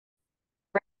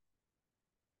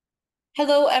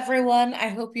Hello, everyone. I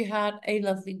hope you had a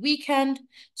lovely weekend.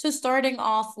 So, starting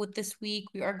off with this week,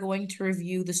 we are going to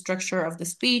review the structure of the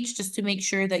speech just to make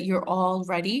sure that you're all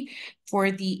ready for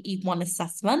the E1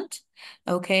 assessment.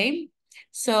 Okay.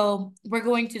 So, we're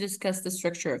going to discuss the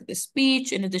structure of the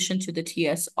speech. In addition to the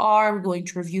TSR, we're going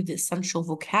to review the essential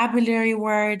vocabulary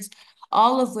words,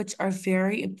 all of which are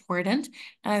very important.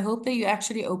 And I hope that you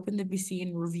actually open the BC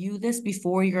and review this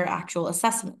before your actual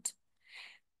assessment.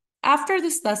 After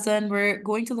this lesson, we're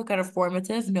going to look at our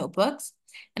formative notebooks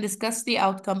and discuss the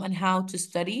outcome and how to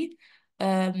study.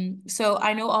 So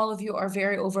I know all of you are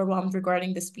very overwhelmed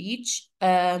regarding the speech.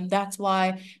 That's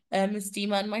why Ms.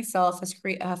 Dima and myself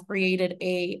have created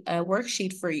a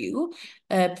worksheet for you.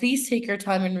 Please take your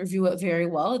time and review it very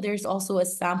well. There's also a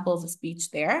sample of the speech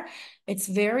there. It's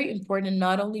very important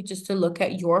not only just to look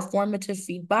at your formative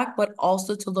feedback, but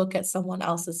also to look at someone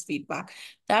else's feedback.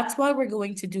 That's why we're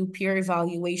going to do peer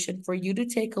evaluation for you to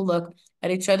take a look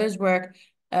at each other's work,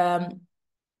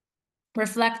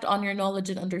 reflect on your knowledge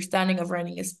and understanding of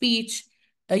writing a speech.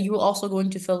 You will also going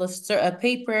to fill a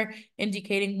paper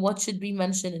indicating what should be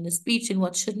mentioned in a speech and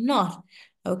what should not.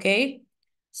 Okay,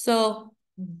 so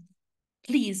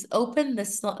please open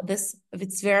this.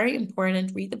 It's very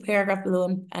important. Read the paragraph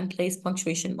below and place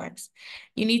punctuation marks.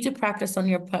 You need to practice on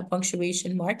your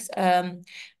punctuation marks. I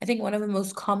think one of the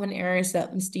most common errors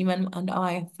that Ms. Demon and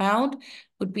I found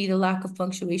would be the lack of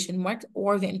punctuation marks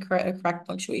or the incorrect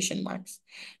punctuation marks.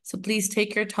 So please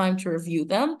take your time to review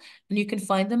them, and you can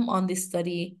find them on the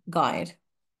study guide.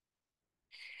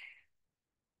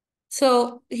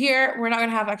 So here we're not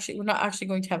actually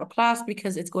going to have a class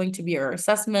because it's going to be our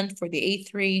assessment for the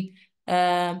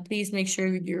A3. Please make sure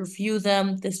you review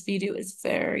them. This video is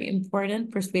very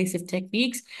important. Persuasive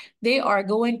techniques. They are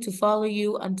going to follow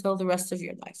you until the rest of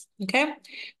your life. Okay?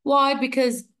 Why?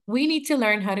 Because we need to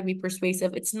learn how to be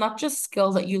persuasive. It's not just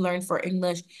skill that you learn for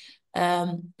English.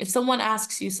 If someone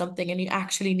asks you something and you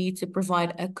actually need to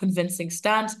provide a convincing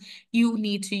stance, you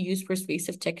need to use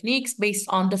persuasive techniques based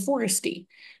on the Forresty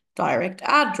direct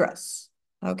address,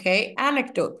 okay,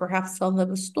 anecdote, perhaps tell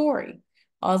them a story,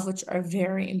 all of which are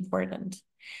very important.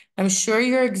 I'm sure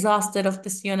you're exhausted of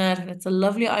this unit, and it's a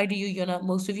lovely IDU unit.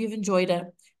 Most of you have enjoyed it.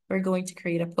 We're going to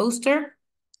create a poster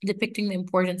depicting the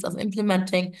importance of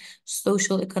implementing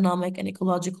social, economic, and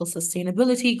ecological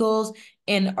sustainability goals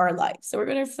in our lives. So we're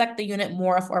going to reflect the unit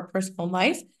more of our personal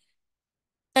life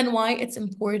and why it's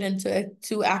important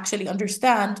to actually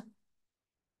understand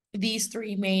these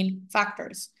three main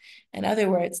factors. In other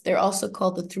words, they're also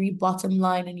called the three bottom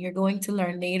line, and you're going to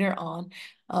learn later on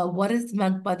what is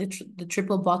meant by the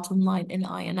triple bottom line in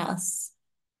INS.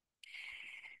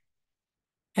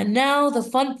 And now the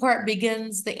fun part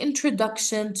begins, the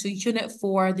introduction to Unit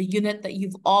 4, the unit that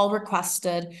you've all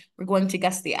requested. We're going to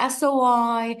guess the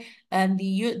SOI and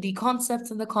the concepts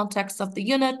and the context of the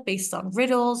unit based on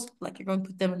riddles, like you're going to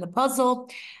put them in the puzzle,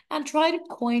 and try to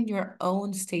coin your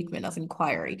own statement of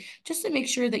inquiry, just to make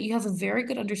sure that you have a very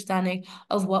good understanding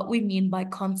of what we mean by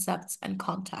concepts and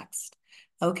context.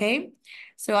 Okay?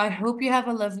 So I hope you have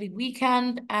a lovely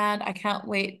weekend, and I can't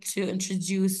wait to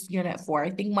introduce Unit 4. I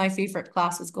think my favorite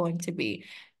class is going to be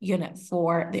Unit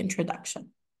 4, the introduction.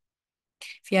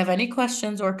 If you have any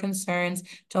questions or concerns,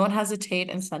 don't hesitate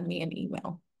and send me an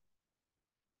email.